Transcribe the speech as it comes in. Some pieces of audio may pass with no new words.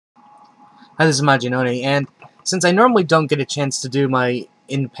Hi, this is Majin, and since I normally don't get a chance to do my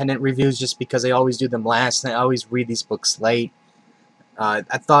independent reviews just because I always do them last and I always read these books late, I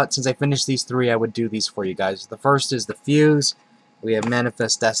thought since I finished these three I would do these for you guys. The first is The Fuse, we have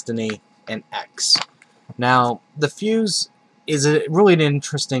Manifest Destiny, and X. Now, The Fuse is really an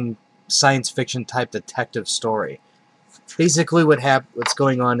interesting science fiction type detective story. Basically what's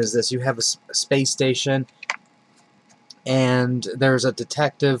going on is this: you have a space station, and there's a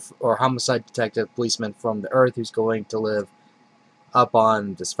detective, or homicide detective, policeman from the Earth who's going to live up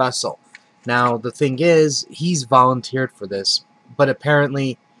on this vessel. Now, the thing is, he's volunteered for this, but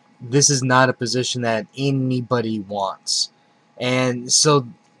apparently this is not a position that anybody wants. And so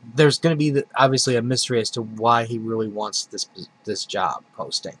there's going to be obviously a mystery as to why he really wants this job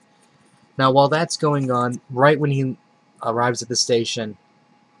posting. Now, while that's going on, right when he arrives at the station,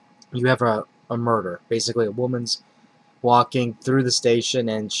 you have a murder. Basically, a woman's walking through the station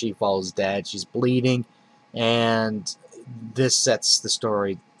and she falls dead. She's bleeding, and this sets the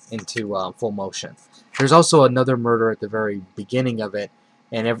story into full motion. There's also another murder at the very beginning of it,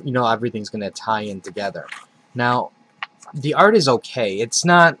 and everything's going to tie in together. Now, the art is okay. It's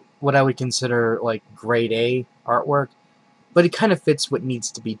not what I would consider like grade A artwork, but it kind of fits what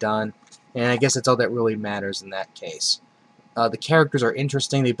needs to be done, and I guess that's all that really matters in that case. The characters are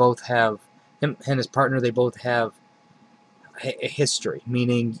interesting. They both have, him and his partner, they both have a history,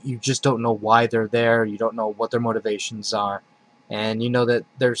 meaning you just don't know why they're there, you don't know what their motivations are, and you know that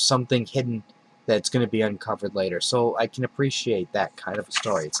there's something hidden that's going to be uncovered later. So I can appreciate that kind of a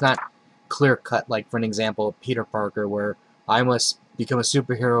story. It's not clear-cut, like, for an example, Peter Parker, where I must become a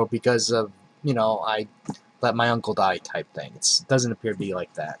superhero because of, I let my uncle die type thing. It doesn't appear to be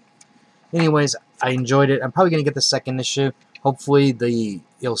like that. Anyways, I enjoyed it. I'm probably going to get the second issue. Hopefully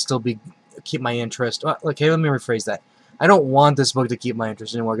it'll still keep my interest. Okay, let me rephrase that. I don't want this book to keep my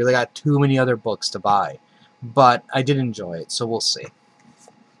interest anymore because I got too many other books to buy. But I did enjoy it, so we'll see.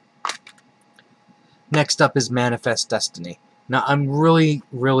 Next up is Manifest Destiny. Now, I'm really,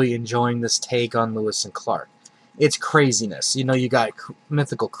 really enjoying this take on Lewis and Clark. It's craziness. You got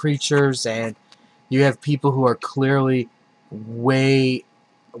mythical creatures, and you have people who are clearly way,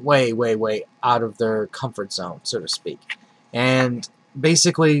 way, way, way out of their comfort zone, so to speak. And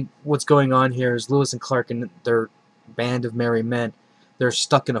basically, what's going on here is Lewis and Clark and their band of merry men, they're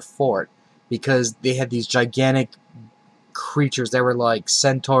stuck in a fort because they had these gigantic creatures that were like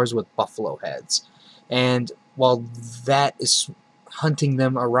centaurs with buffalo heads. And while that is hunting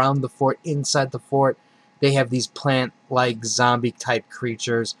them around the fort, inside the fort, they have these plant-like zombie-type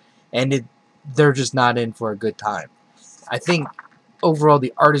creatures, and they're just not in for a good time. I think overall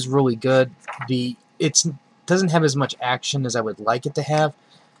the art is really good. It doesn't have as much action as I would like it to have,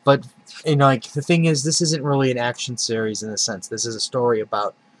 but like, the thing is, this isn't really an action series in a sense. This is a story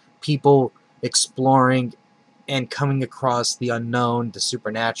about people exploring and coming across the unknown, the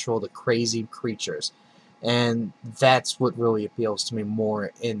supernatural, the crazy creatures. And that's what really appeals to me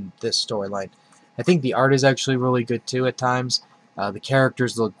more in this storyline. I think the art is actually really good too at times. The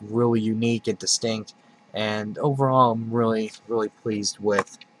characters look really unique and distinct. And overall, I'm really, really pleased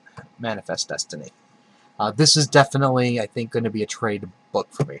with Manifest Destiny. This is definitely, I think, going to be a trade book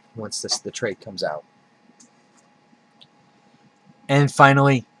for me once the trade comes out. And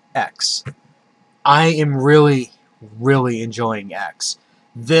finally, X. I am really, really enjoying X.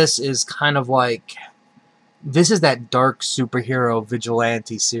 This is kind of like, this is that dark superhero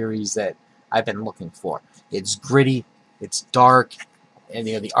vigilante series that I've been looking for. It's gritty, it's dark, and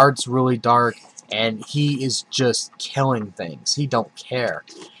the art's really dark, and he is just killing things. He don't care.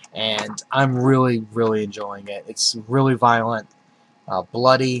 And I'm really, really enjoying it. It's really violent,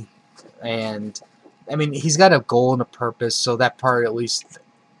 bloody, and I mean, he's got a goal and a purpose, so that part at least,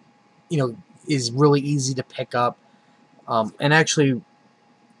 is really easy to pick up. And actually,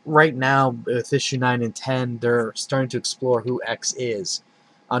 right now, with issue 9 and 10, they're starting to explore who X is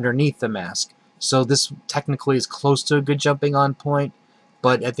underneath the mask. So this technically is close to a good jumping on point,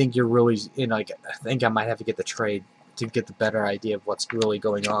 but I think you're really, I think I might have to get the trade to get the better idea of what's really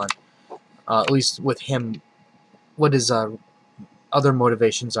going on. At least with him, what his other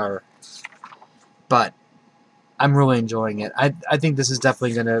motivations are. But I'm really enjoying it. I think this is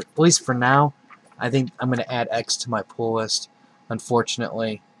definitely going to, at least for now, I think I'm going to add X to my pull list,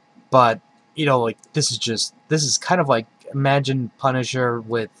 unfortunately. But, like, this is kind of like, imagine Punisher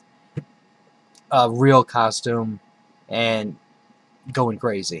with a real costume and going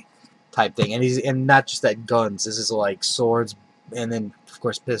crazy type thing. And not just that guns. This is like swords and then, of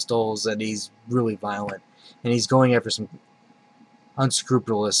course, pistols, and he's really violent. And he's going after some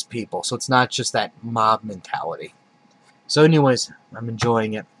unscrupulous people. So it's not just that mob mentality. So anyways, I'm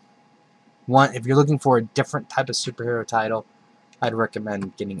enjoying it. if you're looking for a different type of superhero title, I'd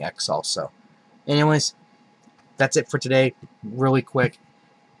recommend getting X also. Anyways, that's it for today. Really quick.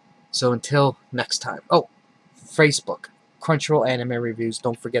 So until next time. Oh, Facebook, Crunchyroll Anime Reviews.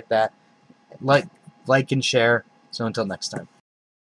 Don't forget that. Like and share. So until next time.